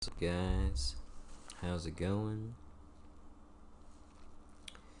guys? How's it going?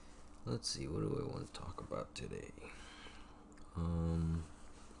 Let's see, what do I want to talk about today? Um,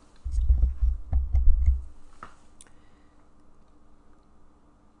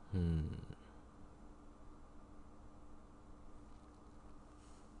 hmm.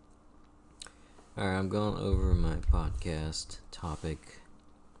 Alright, I'm going over my podcast topics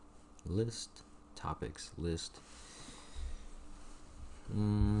list.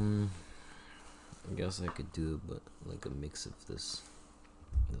 I guess I could do but like a mix of this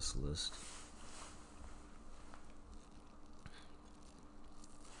list.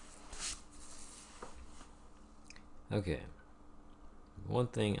 Okay. One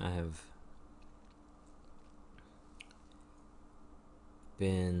thing I have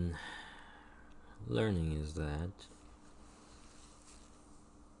been learning is that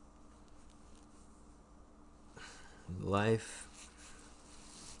life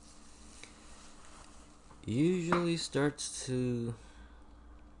usually starts to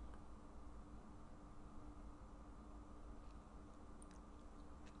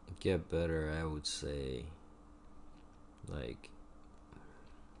get better, I would say, like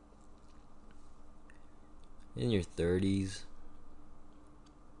in your 30s.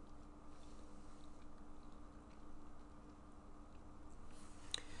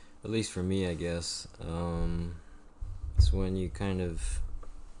 At least for me, I guess. It's when you kind of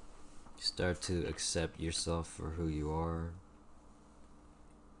start to accept yourself for who you are.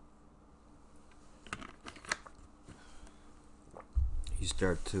 You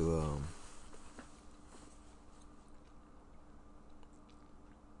start to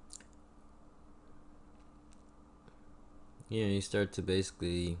you start to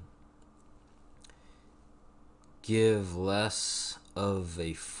basically give less of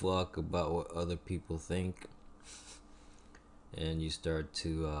a fuck about what other people think, and you start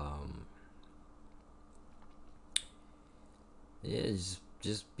to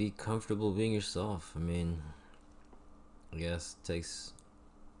just be comfortable being yourself. I mean, I guess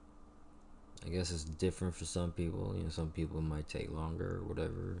it's different for some people. Some people might take longer or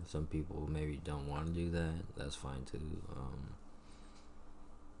whatever. Some people maybe don't want to do that. That's fine too.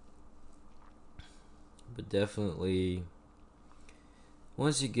 But definitely,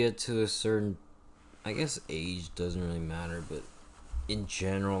 once you get to a certain, I guess age doesn't really matter, but in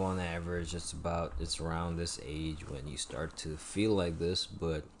general, on average, it's around this age when you start to feel like this.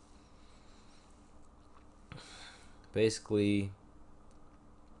 But basically,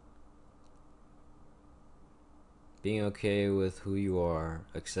 being okay with who you are,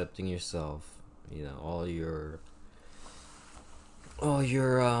 accepting yourself, all your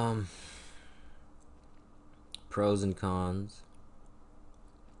pros and cons,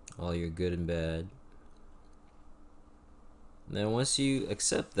 all your good and bad. And then once you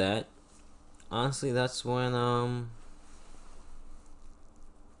accept that, honestly, that's when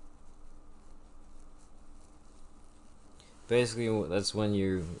basically that's when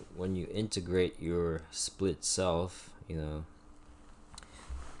you integrate your split self,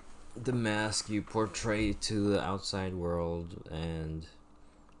 the mask you portray to the outside world and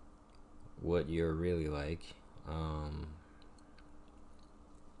what you're really like.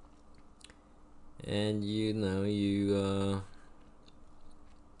 And you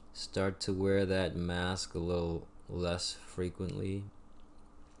start to wear that mask a little less frequently,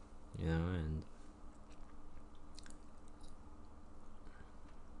 and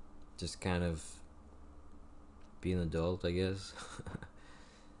just kind of be an adult, I guess.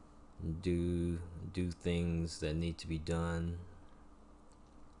 do things that need to be done.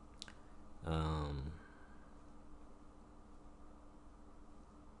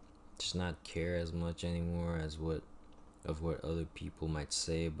 Just not care as much anymore as what other people might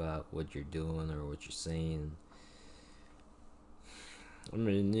say about what you're doing or what you're saying. I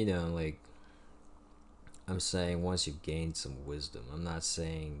mean, like, I'm saying once you've gained some wisdom. I'm not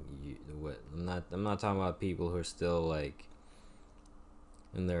saying I'm not talking about people who are still like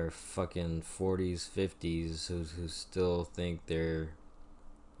in their fucking 40s, 50s who still think they're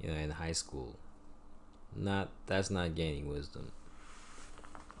in high school. That's not gaining wisdom.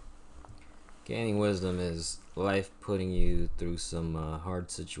 Gaining wisdom is life putting you through some hard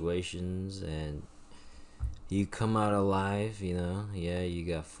situations, and you come out alive. Yeah, you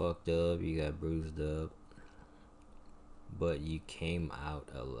got fucked up, you got bruised up, but you came out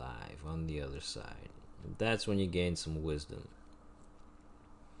alive on the other side. That's when you gain some wisdom.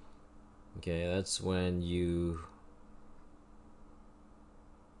 Okay, that's when you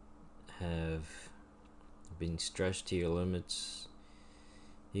have been stretched to your limits.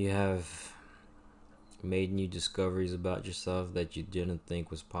 You have made new discoveries about yourself that you didn't think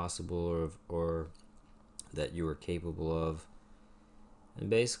was possible, or that you were capable of. And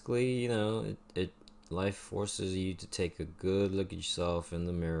basically, it life forces you to take a good look at yourself in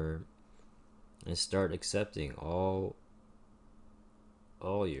the mirror and start accepting all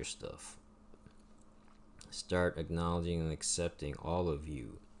your stuff. Start acknowledging and accepting all of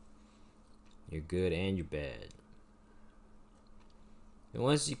you. Your good and your bad. And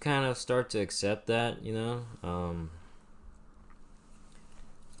once you kind of start to accept that,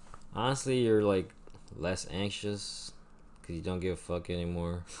 honestly, you're like less anxious because you don't give a fuck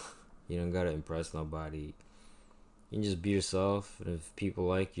anymore. You don't gotta impress nobody. You can just be yourself, and if people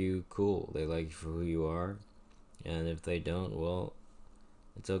like you, cool. They like you for who you are, and if they don't, well,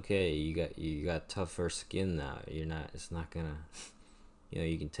 it's okay. You got tougher skin now. You're not. It's not gonna.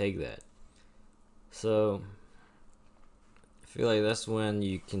 You can take that. So I feel like that's when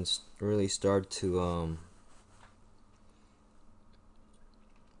you can really start to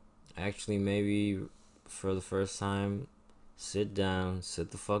actually maybe for the first time sit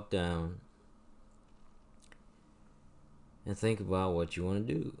the fuck down, and think about what you want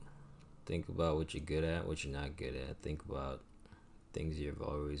to do. Think about what you're good at, what you're not good at. Think about things you've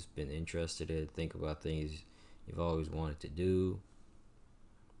always been interested in. Think about things you've always wanted to do.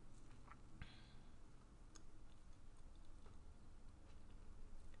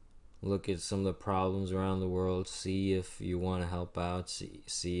 Look at some of the problems around the world. See if you want to help out.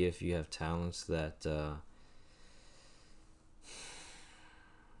 See if you have talents that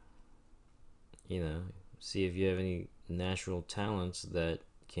see if you have any natural talents that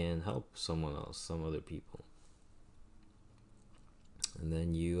can help someone else, some other people. And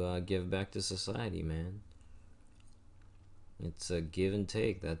then you give back to society, man. It's a give and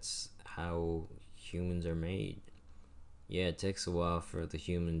take. That's how humans are made. Yeah, it takes a while for the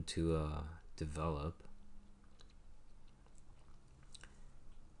human to develop.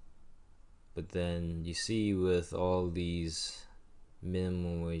 But then you see with all these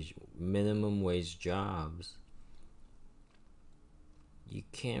minimum wage jobs, you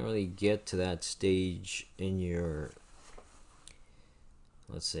can't really get to that stage in your,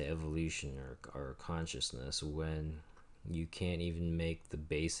 let's say, evolution or consciousness when you can't even make the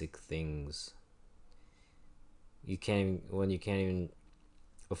basic things. You can't even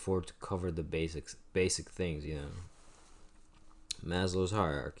afford to cover the basic things. Maslow's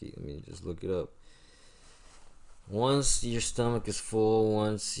hierarchy. I mean, just look it up. Once your stomach is full,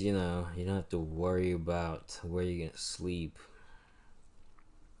 once you don't have to worry about where you're gonna sleep,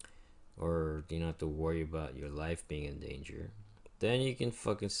 or you don't have to worry about your life being in danger, then you can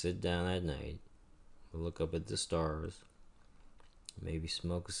fucking sit down at night, look up at the stars, maybe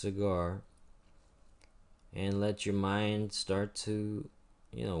smoke a cigar, and let your mind start to,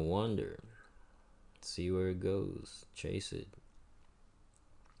 wander. See where it goes. Chase it.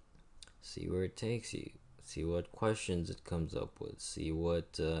 See where it takes you. See what questions it comes up with. See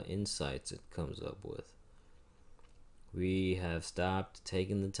what insights it comes up with. We have stopped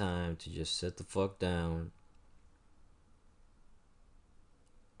taking the time to just sit the fuck down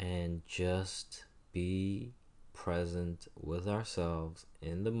and just be present with ourselves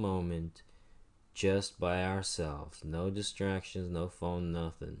in the moment, just by ourselves. No distractions, no phone,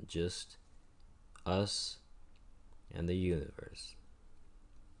 nothing. Just us and the universe.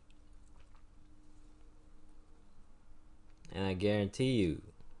 And I guarantee you,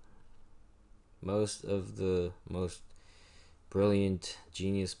 most of the most brilliant,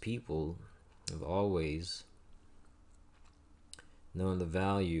 genius people have always known the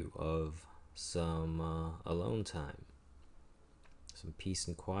value of some alone time, some peace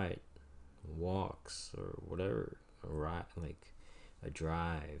and quiet, walks or whatever, like a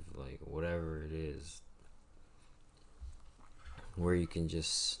drive, like whatever it is, where you can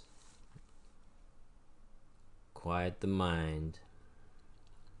just quiet the mind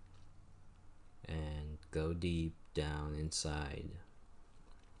and go deep down inside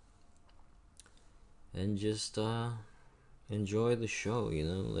and just enjoy the show.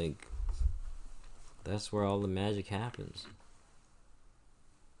 Like that's where all the magic happens.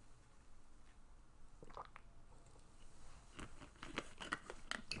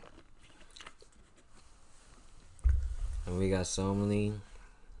 And we got so many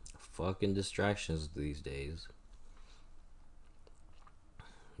fucking distractions these days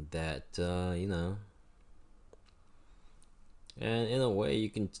that and in a way you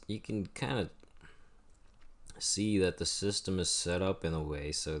can kind of see that the system is set up in a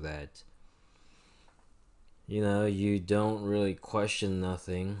way so that you don't really question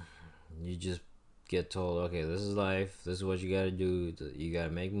nothing. You just get told, okay, this is life, this is what you gotta do, you gotta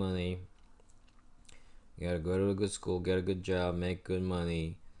make money, You gotta go to a good school, get a good job, make good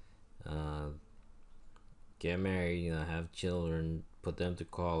money, uh, get married, have children, put them to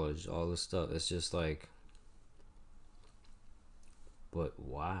college, all this stuff. It's just like, but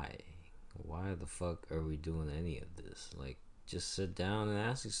why? Why the fuck are we doing any of this? Like, just sit down and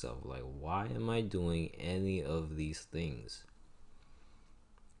ask yourself, like, why am I doing any of these things?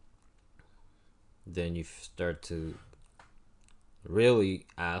 Then you start to really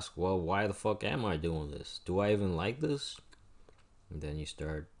ask, well, why the fuck am I doing this? Do I even like this? And then you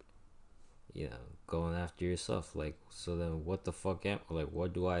start, going after yourself. Like, so then what the fuck am like?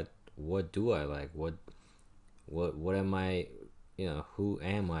 What do I like? What am I? Who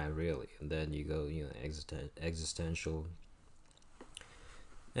am I really? And then you go, existential,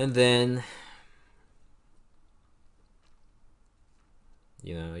 and then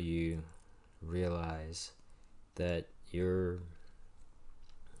you realize that you're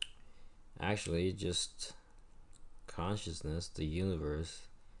actually just consciousness, the universe,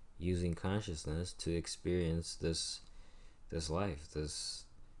 using consciousness to experience this life,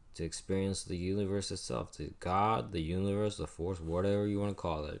 to experience the universe itself, to God, the universe, the force, whatever you want to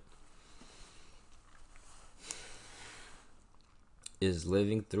call it, is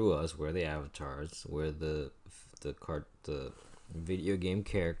living through us. We're the avatars. We're the video game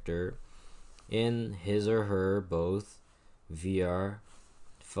character in his or her both VR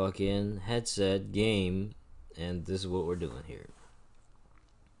fucking headset game, and this is what we're doing here.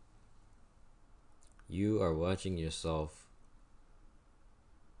 You are watching yourself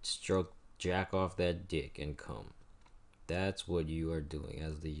jack off that dick and come. That's what you are doing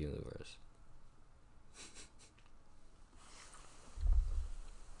as the universe.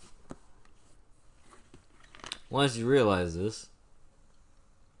 Once you realize this,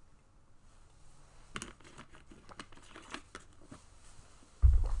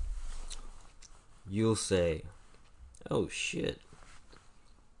 you'll say, oh shit,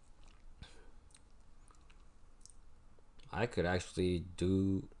 I could actually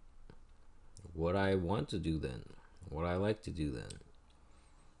do what I want to do then, what I like to do then.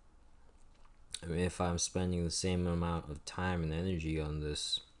 I mean, if I'm spending the same amount of time and energy on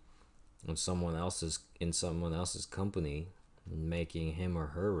this, in someone else's company, making him or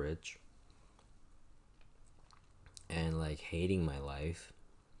her rich, and like hating my life,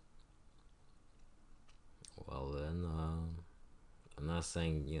 well then, I'm not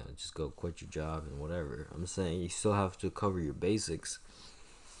saying just go quit your job and whatever. I'm saying you still have to cover your basics.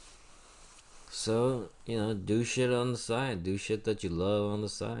 So do shit on the side, do shit that you love on the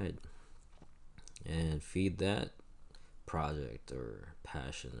side, and feed that project or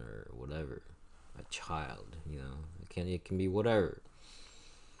passion or whatever, a child. It can be whatever,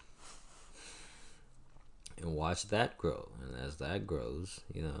 and watch that grow. And as that grows,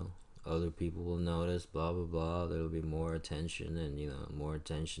 other people will notice, blah blah blah, there'll be more attention, and more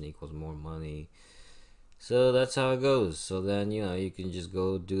attention equals more money. So that's how it goes. So then you can just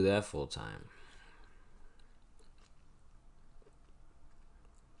go do that full time.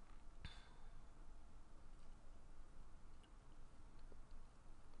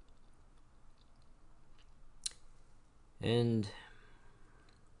 And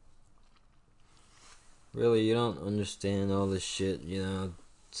really, you don't understand all this shit,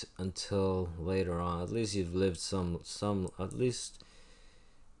 until later on. At least you've lived some, at least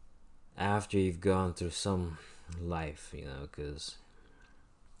after you've gone through some life,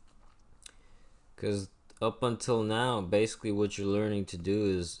 because up until now, basically what you're learning to do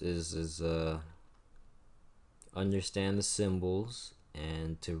is understand the symbols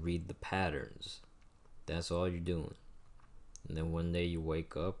and to read the patterns. That's all you're doing. And then one day you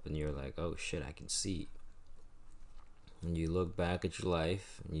wake up and you're like, oh shit, I can see. And you look back at your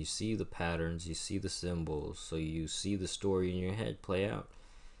life and you see the patterns, you see the symbols, so you see the story in your head play out.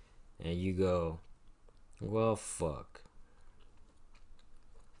 And you go, well, fuck.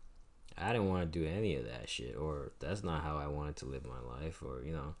 I didn't want to do any of that shit, or that's not how I wanted to live my life, or,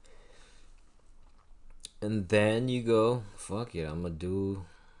 And then you go, fuck it, I'm gonna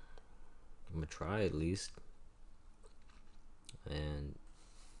try at least. And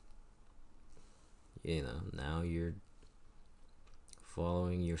now you're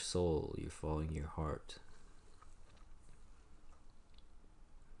following your soul, you're following your heart.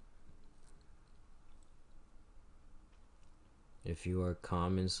 If you are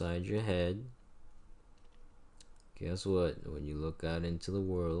calm inside your head, guess what? When you look out into the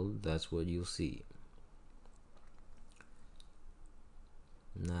world, that's what you'll see.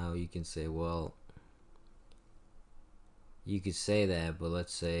 Now you can say, well, you could say that, but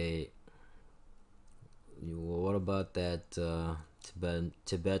let's say, well, what about that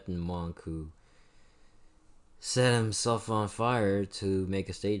Tibetan monk who set himself on fire to make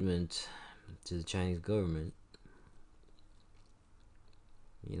a statement to the Chinese government.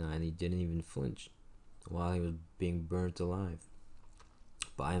 And he didn't even flinch while he was being burnt alive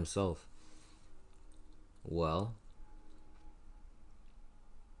by himself. Well,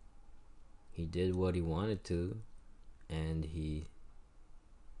 he did what he wanted to, and he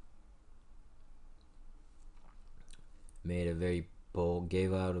made a very bold,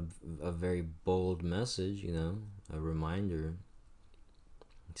 gave out a very bold message, a reminder.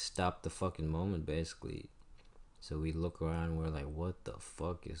 Stop the fucking moment, basically. So we look around and we're like, what the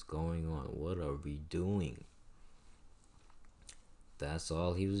fuck is going on? What are we doing? That's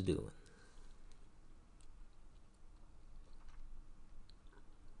all he was doing.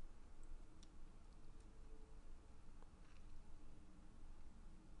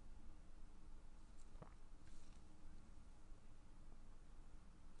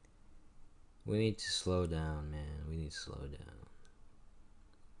 We need to slow down, man. We need to slow down.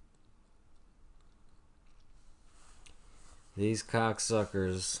 These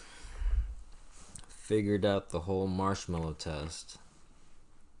cocksuckers figured out the whole marshmallow test.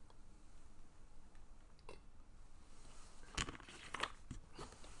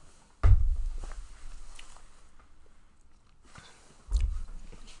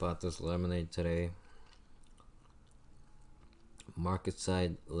 Bought this lemonade today. Market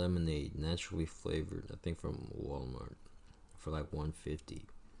side lemonade, naturally flavored. I think from Walmart for like $1.50.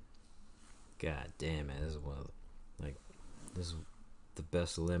 God damn, man, this is the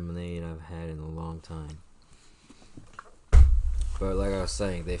best lemonade I've had in a long time. But like I was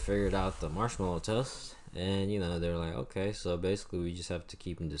saying, they figured out the marshmallow test, and they're like, okay, so basically we just have to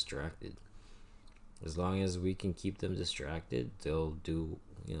keep them distracted. As long as we can keep them distracted, they'll do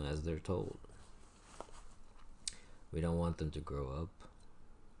as they're told. We don't want them to grow up.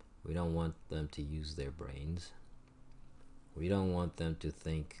 We don't want them to use their brains. We don't want them to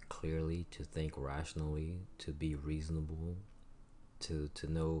think clearly, to think rationally, to be reasonable, to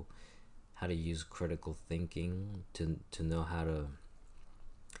know how to use critical thinking, to know how to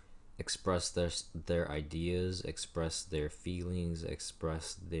express their ideas, express their feelings,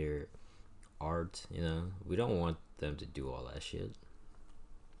 express their art. We don't want them to do all that shit.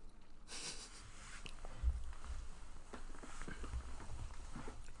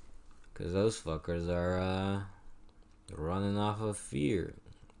 Because those fuckers are running off of fear.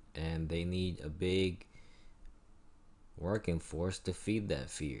 And they need a big working force to feed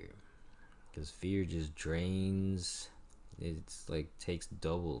that fear. Because fear just drains. It's like takes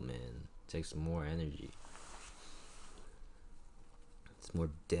double, man. It takes more energy. It's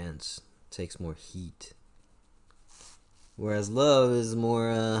more dense. It takes more heat. Whereas love is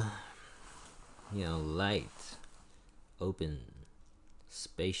more, light, open,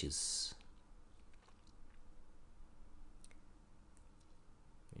 spacious.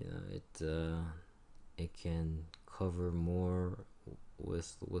 It can cover more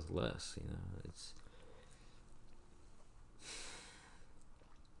with less. It's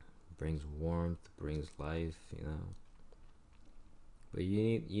brings warmth, brings life. But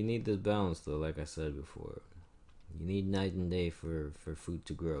you need this balance though. Like I said before, you need night and day for food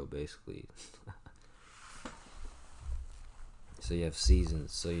to grow, basically. So you have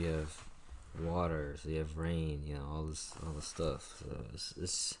seasons. So you have water. So you have rain. All this stuff. So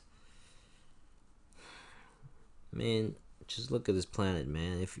it's man. Just look at this planet,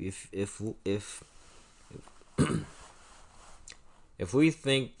 man. If if we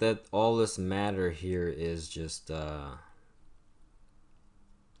think that all this matter here is just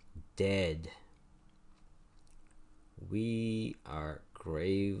dead, we are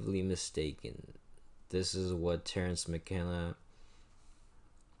gravely mistaken. This is what Terence McKenna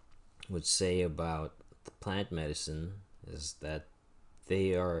would say about the plant medicine, is that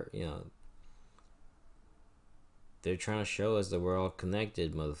they are, they're trying to show us that we're all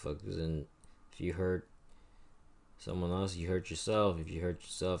connected, motherfuckers. And if you hurt someone else, you hurt yourself. If you hurt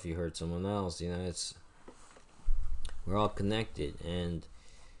yourself, you hurt someone else. We're all connected, and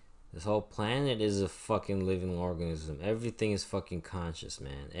this whole planet is a fucking living organism. Everything is fucking conscious,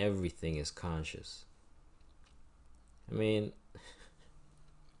 man. Everything is conscious. I mean,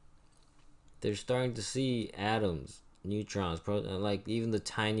 they're starting to see atoms, neutrons, protons, like even the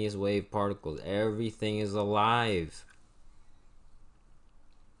tiniest wave particles. Everything is alive.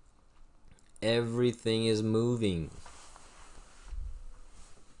 Everything is moving.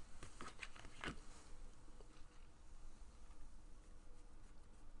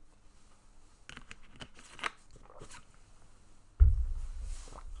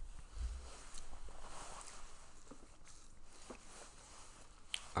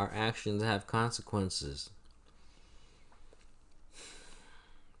 Our actions have consequences.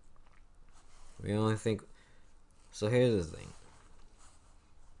 We only think. So here's the thing.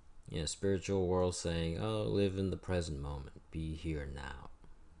 Spiritual world saying, "Oh, live in the present moment, be here now."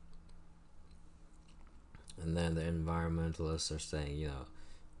 And then the environmentalists are saying,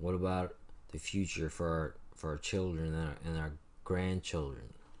 what about the future for our children and our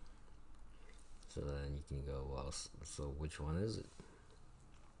grandchildren? So then you can go, well, so which one is it?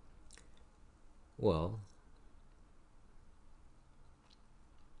 Well,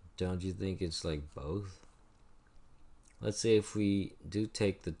 don't you think it's like both? Let's say if we do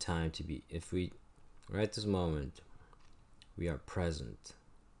take the time to be, if we, right this moment, we are present,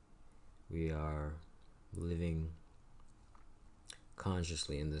 we are living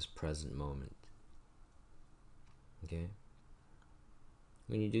consciously in this present moment. Okay?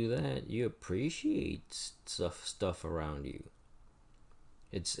 When you do that, you appreciate stuff around you.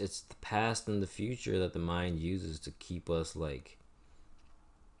 It's the past and the future that the mind uses to keep us like,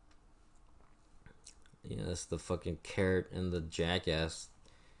 that's the fucking carrot and the jackass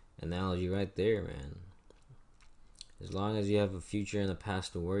analogy right there, man. As long as you have a future and a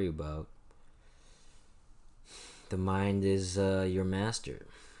past to worry about, the mind is your master.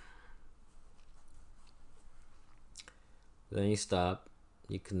 Then you stop,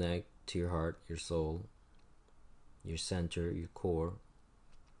 you connect to your heart, your soul, your center, your core,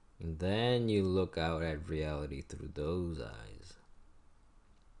 and then you look out at reality through those eyes.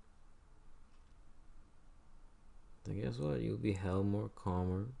 Then guess what? You'll be held more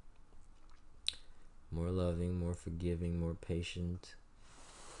calmer, more loving, more forgiving, more patient,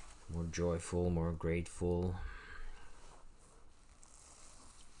 more joyful, more grateful,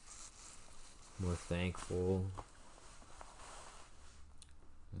 more thankful,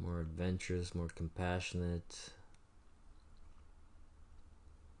 more adventurous, more compassionate,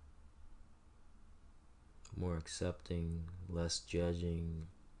 more accepting, less judging.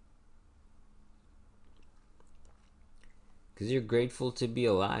 Because you're grateful to be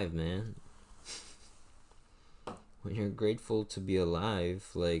alive, man. When you're grateful to be alive,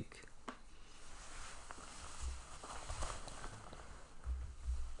 like,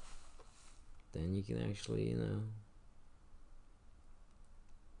 then you can actually,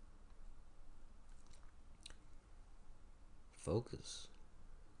 focus.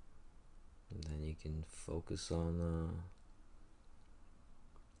 And then you can focus on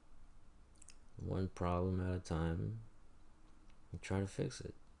one problem at a time and try to fix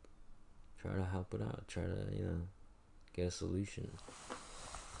it. Try to help it out. Try to, get a solution.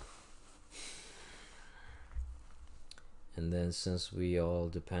 And then since we all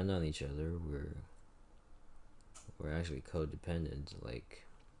depend on each other, we're actually codependent, like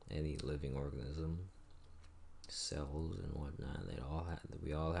any living organism, cells and whatnot.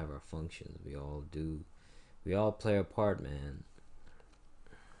 We all have our functions. We all play a part, man.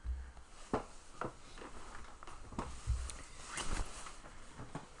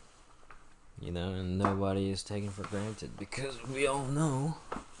 And nobody is taken for granted, because we all know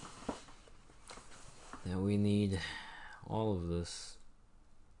that we need all of this.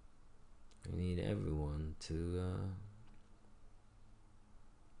 We need everyone to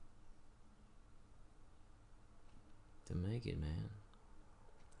make it, man.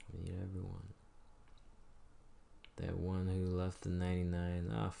 We need everyone. That one who left the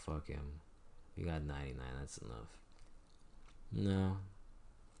 99, fuck him. You got 99, that's enough. No.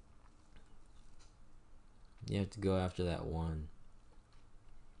 You have to go after that one.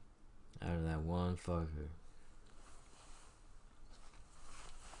 Out of that one fucker.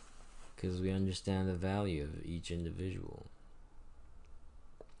 Because we understand the value of each individual.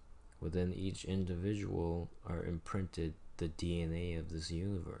 Within each individual are imprinted the DNA of this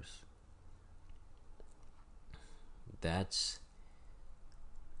universe. That's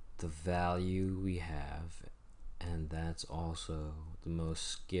the value we have, and that's also the most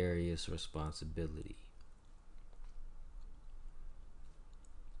scariest responsibility.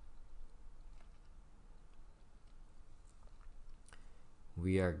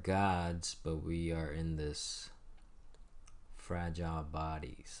 We are gods, but we are in this fragile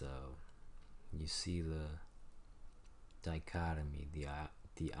body. So you see the dichotomy,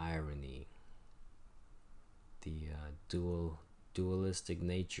 the irony, the dualistic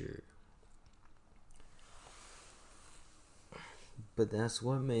nature. But that's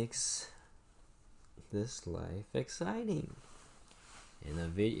what makes this life exciting.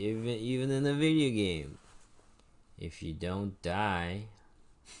 Even in a video game, if you don't die,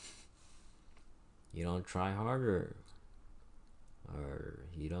 you don't try harder, or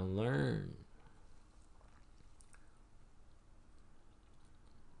you don't learn.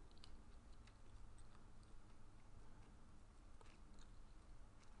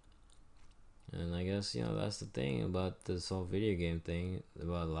 And I guess, that's the thing about this whole video game thing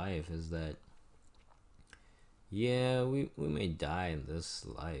about life, is that, yeah, we may die in this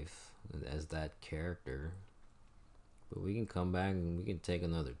life as that character, but we can come back and we can take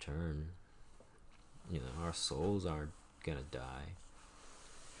another turn. Our souls aren't gonna die.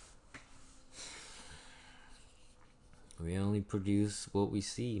 We only produce what we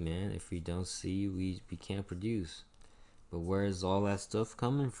see, man. If we don't see, we can't produce. But where is all that stuff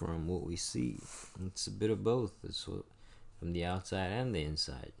coming from? What we see? It's a bit of both. It's from the outside and the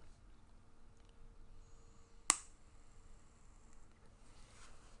inside.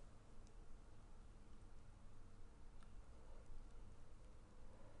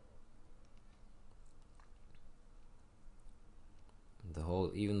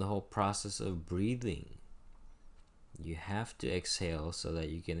 Even the whole process of breathing. You have to exhale so that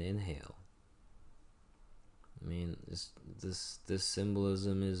you can inhale. I mean, this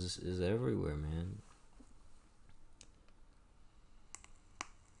symbolism is everywhere, man.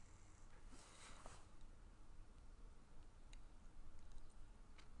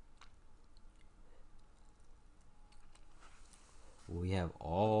 We have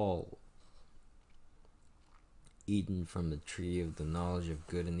all eaten from the tree of the knowledge of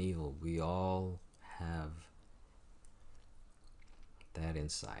good and evil. We all have that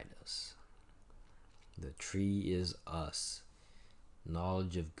inside us. The tree is us.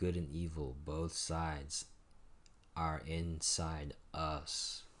 Knowledge of good and evil, both sides are inside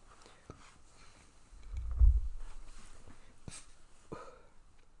us.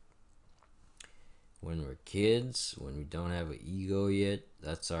 When we're kids, when we don't have an ego yet,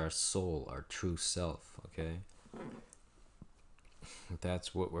 that's our soul, our true self, okay?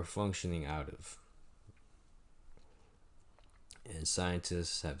 That's what we're functioning out of. And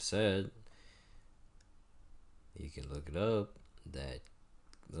scientists have said, you can look it up, that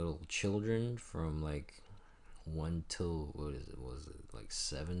little children from like 1 till, was it like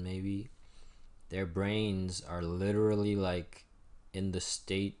 7 maybe, their brains are literally like in the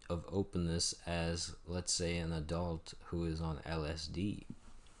state of openness as, let's say, an adult who is on LSD.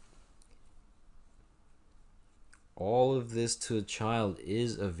 All of this to a child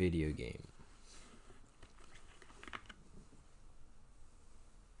is a video game.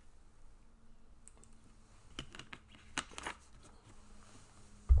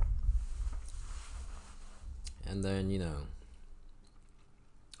 And then,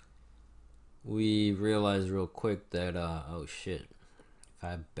 we realized real quick that, oh shit, if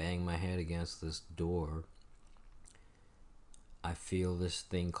I bang my head against this door, I feel this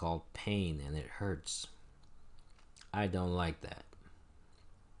thing called pain and it hurts. I don't like that.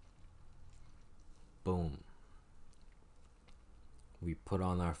 Boom. We put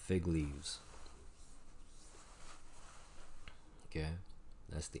on our fig leaves. Okay?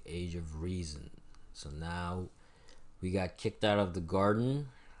 That's the age of reason. So now we got kicked out of the garden.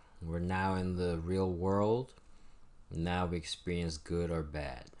 We're now in the real world. Now we experience good or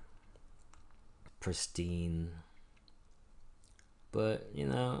bad. Pristine. But,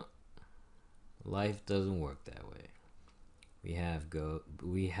 life doesn't work that way.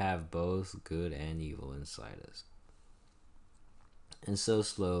 We have both good and evil inside us. And so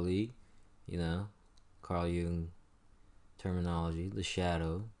slowly, Carl Jung terminology, the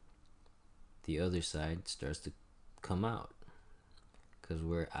shadow, the other side starts to come out. Because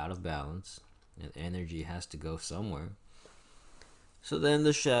we're out of balance and energy has to go somewhere. So then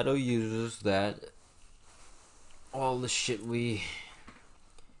the shadow uses that, all the shit we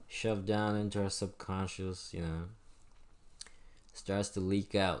shove down into our subconscious, starts to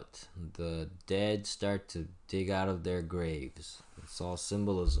leak out. The dead start to dig out of their graves. It's all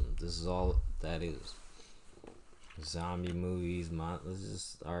symbolism. This is all that is. Zombie movies,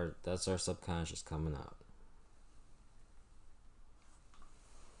 that's our subconscious coming out.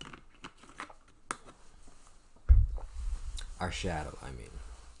 Our shadow, I mean.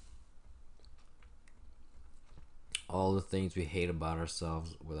 All the things we hate about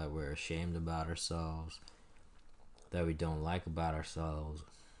ourselves, that we're ashamed about ourselves, that we don't like about ourselves.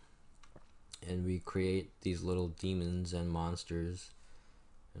 And we create these little demons and monsters,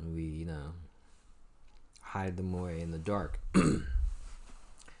 and we, hide them away in the dark. But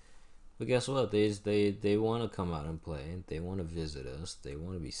guess what? They want to come out and play. They want to visit us. They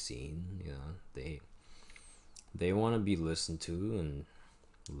want to be seen. They want to be listened to and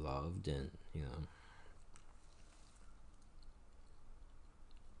loved, and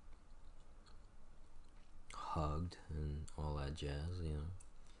hugged and all that jazz.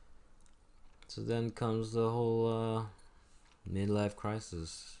 So then comes the whole midlife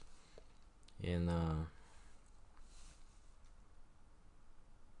crisis, and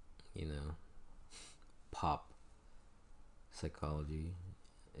pop psychology,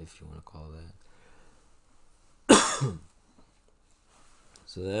 if you want to call that.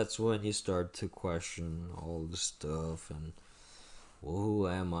 So that's when you start to question all the stuff and, well, who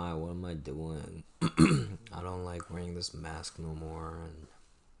am I? What am I doing? I don't like wearing this mask no more.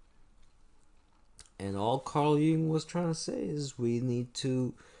 And all Carl Jung was trying to say is we need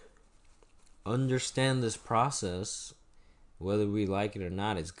to understand this process, whether we like it or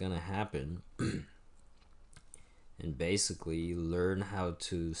not. It's gonna happen. And basically learn how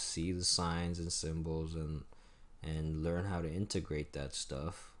to see the signs and symbols and learn how to integrate that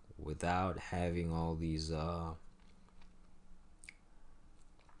stuff without having all these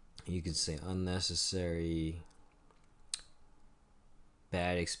you could say unnecessary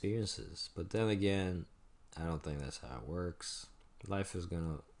bad experiences. But then again, I don't think that's how it works. Life is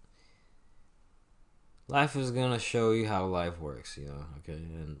gonna show you how life works, okay?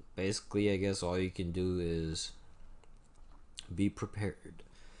 And basically, I guess all you can do is be prepared.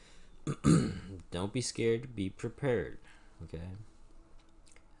 Don't be scared, be prepared, okay?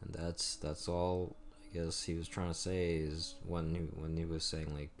 And that's all I guess he was trying to say, is when he was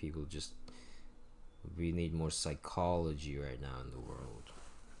saying like people just, we need more psychology right now in the world.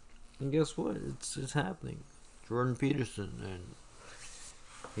 And guess what? It's happening. Jordan Peterson, and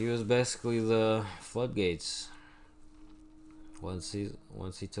he was basically the floodgates once he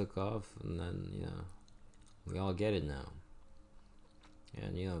took off, and then we all get it now.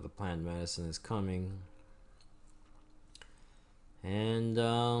 And the plant medicine is coming, and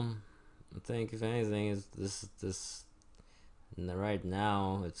I think if anything is this right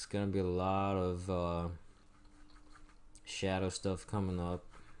now it's gonna be a lot of shadow stuff coming up,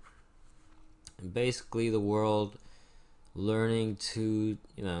 and basically the world learning to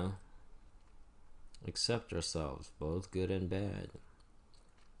accept ourselves, both good and bad,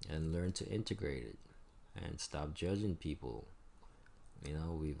 and learn to integrate it and stop judging people.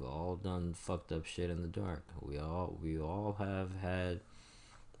 We've all done fucked up shit in the dark. We all have had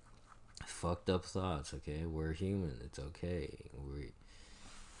fucked up thoughts, okay? We're human. It's okay.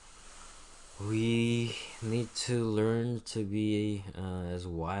 We need to learn to be as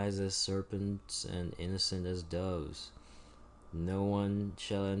wise as serpents and innocent as doves. No one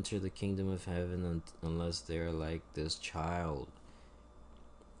shall enter the kingdom of heaven unless they are like this child.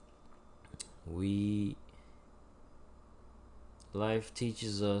 Life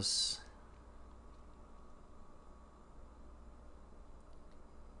teaches us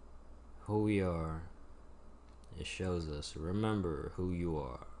who we are. It shows us, remember who you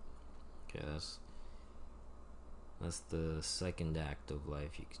are. Okay, that's the second act of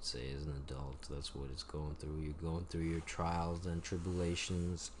life, you could say, as an adult. That's what it's going through. You're going through your trials and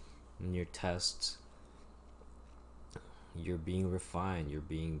tribulations and your tests. You're being refined. You're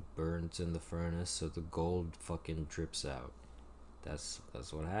being burnt in the furnace so the gold fucking drips out. That's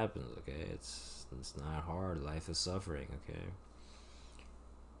what happens, okay? It's not hard. Life is suffering, okay?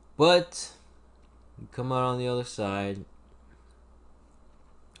 But you come out on the other side.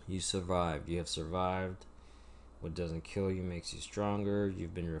 You survived. You have survived. What doesn't kill you makes you stronger.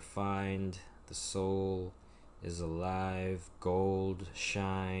 You've been refined. The soul is alive. Gold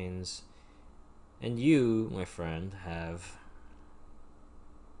shines. And you, my friend, have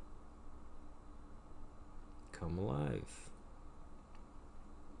come alive.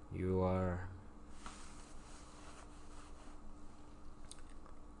 You are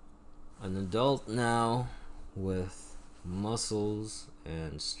an adult now with muscles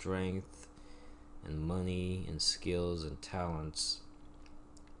and strength and money and skills and talents.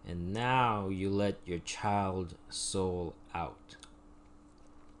 And now you let your child soul out.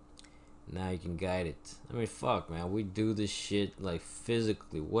 Now you can guide it. I mean, fuck, man. We do this shit like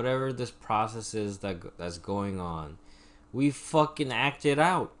physically. Whatever this process is that's going on, we fucking act it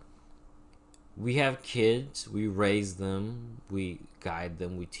out. We have kids, we raise them, we guide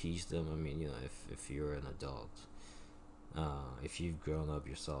them, we teach them. I mean, if you're an adult, if you've grown up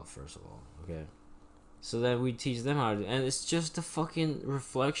yourself, first of all, okay? So then we teach them how to, and it's just a fucking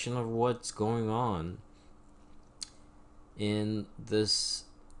reflection of what's going on in this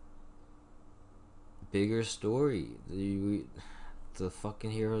bigger story. The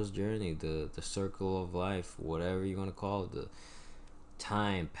fucking hero's journey, the circle of life, whatever you want to call it, the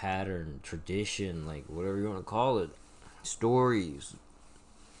time, pattern, tradition, like whatever you want to call it, stories.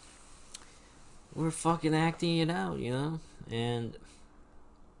 We're fucking acting it out, and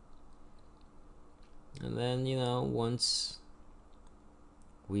then once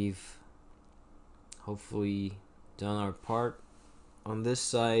we've hopefully done our part on this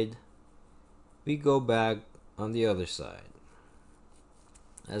side, we go back on the other side.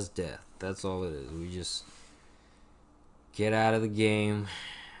 That's death. That's all it is. We just get out of the game.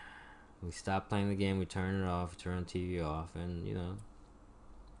 We stop playing the game. We turn it off. Turn the TV off, and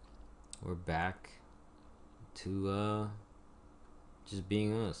we're back to just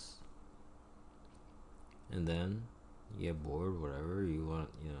being us. And then you get bored, whatever you want.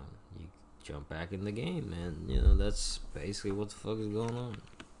 You jump back in the game, and that's basically what the fuck is going on.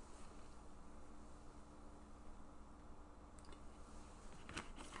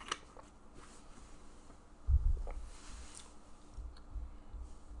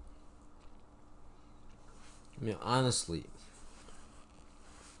 Honestly,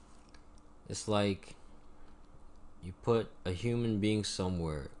 it's like you put a human being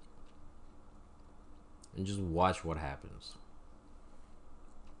somewhere and just watch what happens.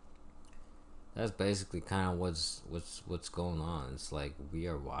 That's basically kind of what's going on. It's like we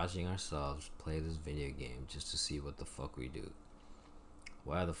are watching ourselves play this video game just to see what the fuck we do.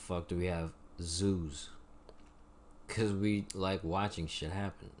 Why the fuck do we have zoos? Because we like watching shit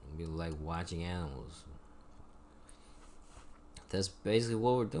happen. We like watching animals. That's basically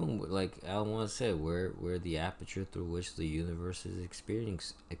what we're doing. Like Alan once said, we're the aperture through which the universe is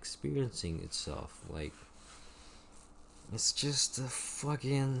experiencing itself. Like, it's just a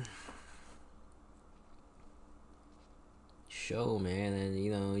fucking show, man. And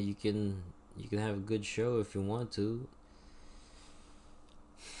you can have a good show if you want to.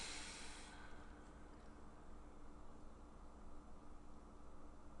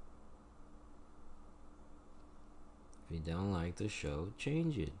 If you don't like the show,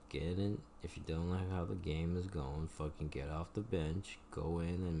 change it. Get in. If you don't like how the game is going, fucking get off the bench, go in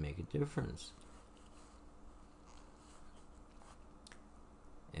and make a difference.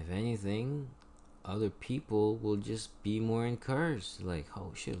 If anything, other people will just be more encouraged. Like,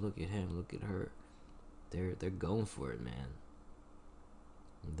 oh shit, look at him, look at her. They're going for it, man.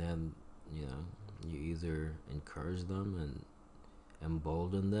 And then you either encourage them and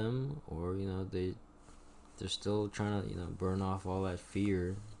embolden them, or they're still trying to burn off all that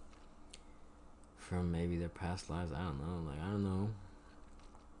fear from maybe their past lives. I don't know.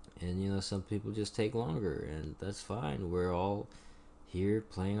 And some people just take longer, and that's fine. We're all here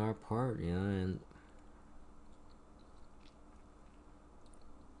playing our part, and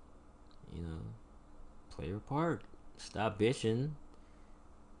play your part. Stop bitching.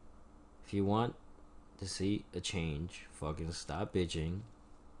 If you want to see a change, fucking stop bitching.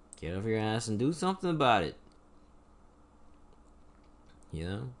 Get off your ass and do something about it.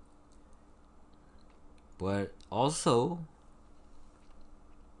 But also,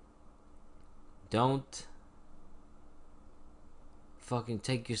 don't fucking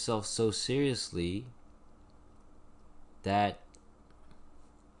take yourself so seriously that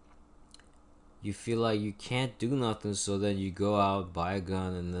you feel like you can't do nothing, so then you go out, buy a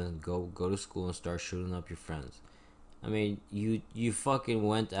gun, and then go to school and start shooting up your friends. I mean, you fucking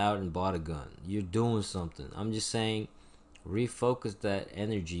went out and bought a gun. You're doing something. I'm just saying, refocus that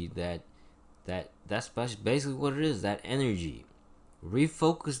energy. That's basically what it is. That energy.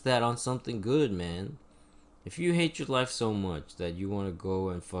 Refocus that on something good, man. If you hate your life so much that you want to go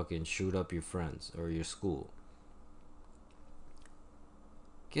and fucking shoot up your friends or your school,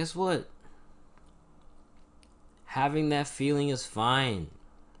 guess what? Having that feeling is fine.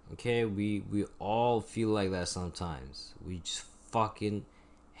 Okay, we all feel like that sometimes. We just fucking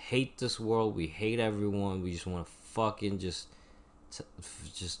hate this world. We hate everyone. We just want to fucking just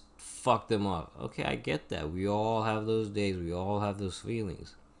fuck them up. Okay, I get that. We all have those days. We all have those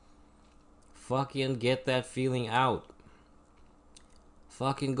feelings. Fucking get that feeling out.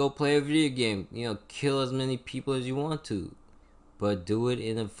 Fucking go play a video game. Kill as many people as you want to. But do it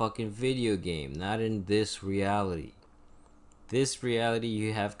in a fucking video game, not in this reality. This reality,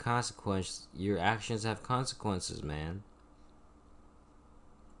 you have consequences. Your actions have consequences, man.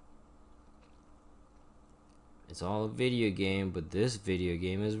 It's all a video game, but this video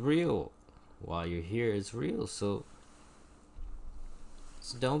game is real. While you're here, it's real. So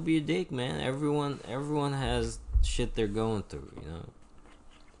don't be a dick, man. Everyone has shit they're going through,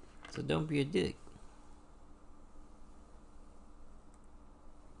 So don't be a dick.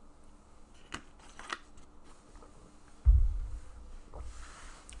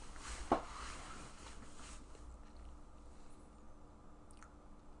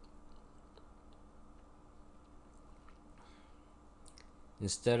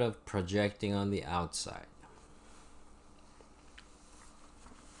 Instead of projecting on the outside.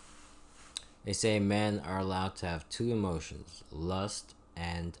 They say men are allowed to have two emotions, lust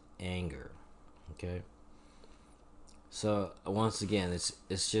and anger. Okay? So once again,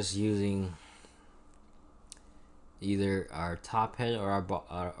 it's just using either our top head or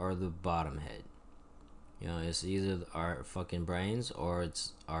or the bottom head. You know, it's either our fucking brains or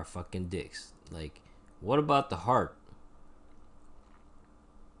it's our fucking dicks. Like, what about the heart?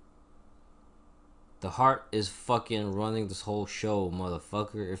 The heart is fucking running this whole show,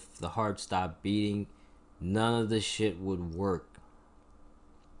 motherfucker. If the heart stopped beating, none of this shit would work.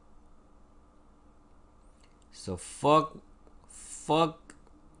 So fuck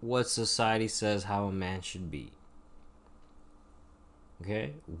what society says how a man should be.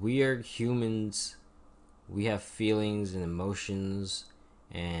 Okay? We are humans. We have feelings and emotions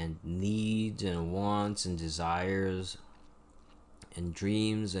and needs and wants and desires and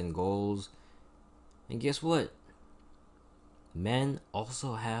dreams and goals. And guess what? Men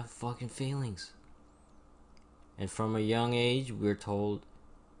also have fucking feelings. And from a young age, we're told,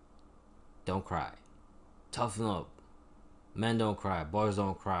 don't cry. Toughen up. Men don't cry. Boys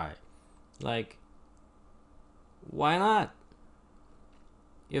don't cry. Like, why not?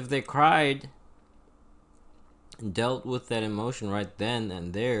 If they cried and dealt with that emotion right then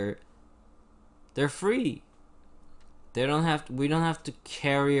and there, they're free. They don't have to, we don't have to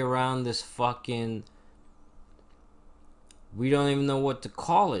carry around this fucking, we don't even know what to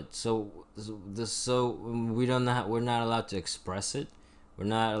call it. So we don't know, we're not allowed to express it. We're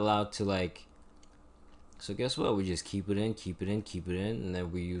not allowed to, like, so guess what? We just keep it in, and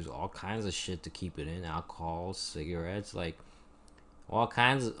then we use all kinds of shit to keep it in. Alcohol, cigarettes, like all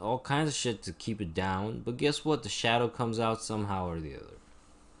kinds of shit to keep it down. But guess what? The shadow comes out somehow or the other.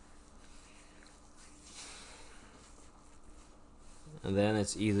 And then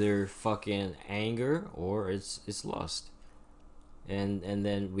it's either fucking anger or it's lust. And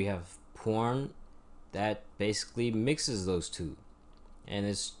then we have porn that basically mixes those two. And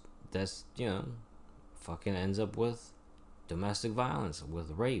that's, you know, fucking ends up with domestic violence,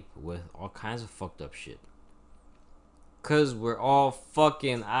 with rape, with all kinds of fucked up shit. Cause we're all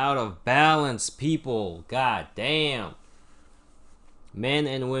fucking out of balance, people. God damn. Men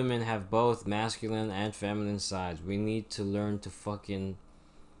and women have both masculine and feminine sides. We need to learn to fucking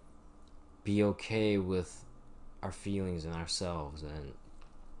be okay with our feelings and ourselves. And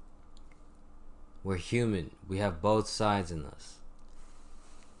we're human. We have both sides in us.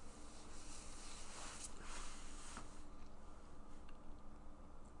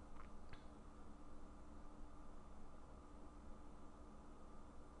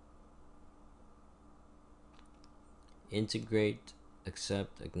 Integrate,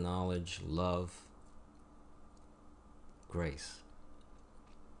 accept, acknowledge, love, grace.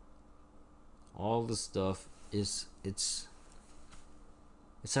 All the stuff is it's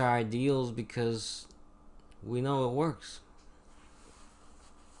our ideals because we know it works.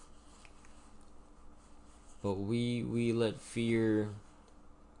 But we let fear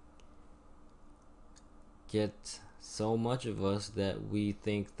get so much of us that we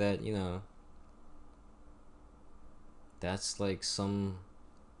think that, you know, that's like something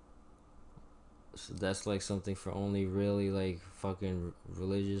for only really like fucking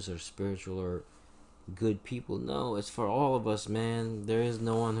religious or spiritual or good people. No, it's for all of us, man. There is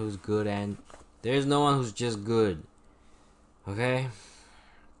no one who's good and there is no one who's just good. Okay?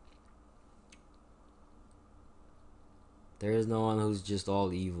 There is no one who's just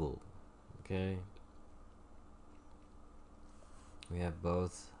all evil. Okay? We have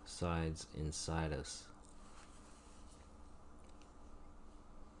both sides inside us.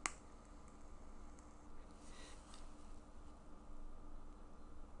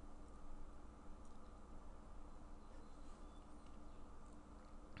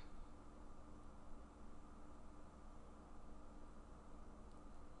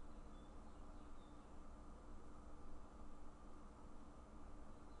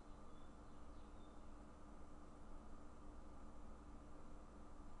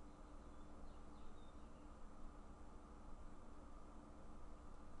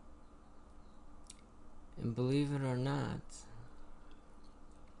 And believe it or not,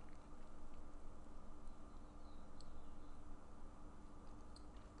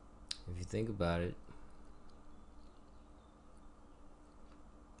 if you think about it,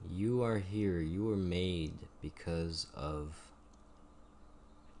 you are here, you were made because of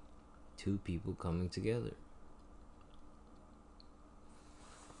two people coming together.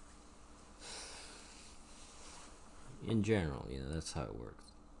 In general, you know, that's how it works.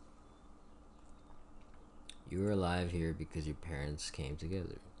 You are alive here because your parents came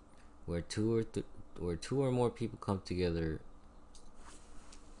together. Where two or more people come together,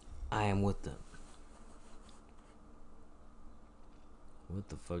 I am with them. What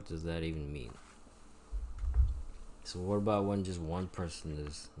the fuck does that even mean? So what about when just one person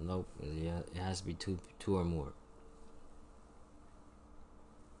is? Nope. Yeah, it has to be two or more.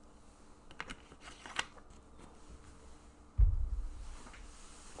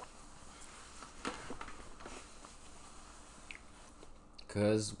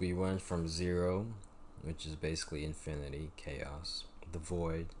 Because we went from zero, which is basically infinity, chaos, the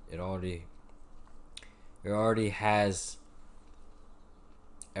void. It already has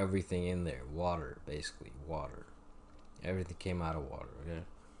everything in there. Water, basically, water. Everything came out of water. Okay,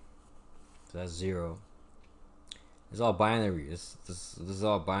 so that's zero. It's all binary. This is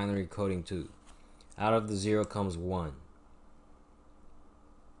all binary coding too. Out of the zero comes one.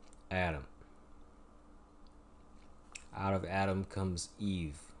 Adam. Out of Adam comes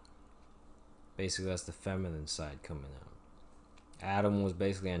Eve. Basically, that's the feminine side coming out. Adam was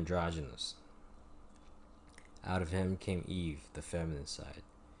basically androgynous. Out of him came Eve, the feminine side.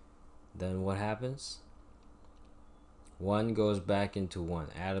 Then what happens? One goes back into one.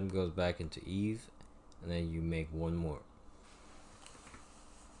 Adam goes back into Eve, and then you make one more.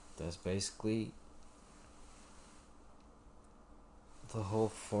 That's basically the whole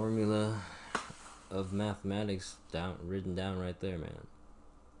formula of mathematics written down right there, man.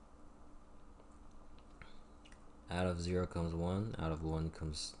 Out of zero comes one, out of one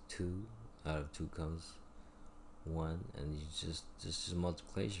comes two, out of two comes one, and you just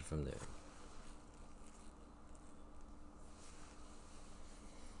multiplication from there.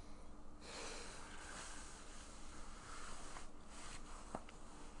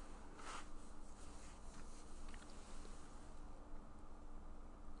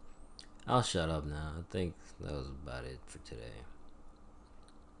 I'll shut up now. I think that was about it for today.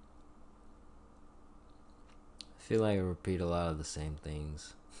 I feel like I repeat a lot of the same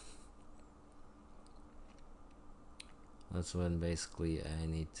things. That's when basically I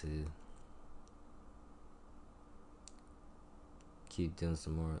need to keep doing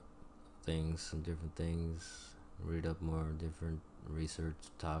some more things, some different things, read up more different research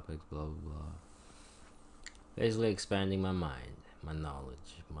topics, blah blah blah. Basically expanding my mind, my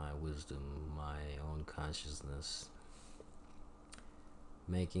knowledge, my wisdom, my own consciousness.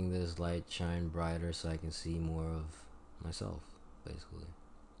 Making this light shine brighter so I can see more of myself, basically.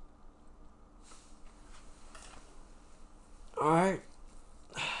 Alright.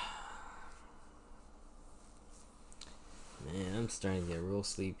 Man, I'm starting to get real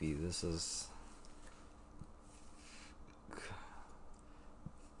sleepy. This is...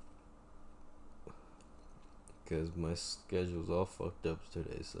 because my schedule's all fucked up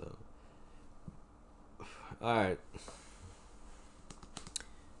today, so... Alright.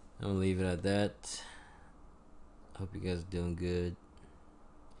 I'm gonna leave it at that. Hope you guys are doing good.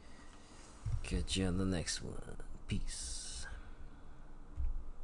 Catch you on the next one. Peace.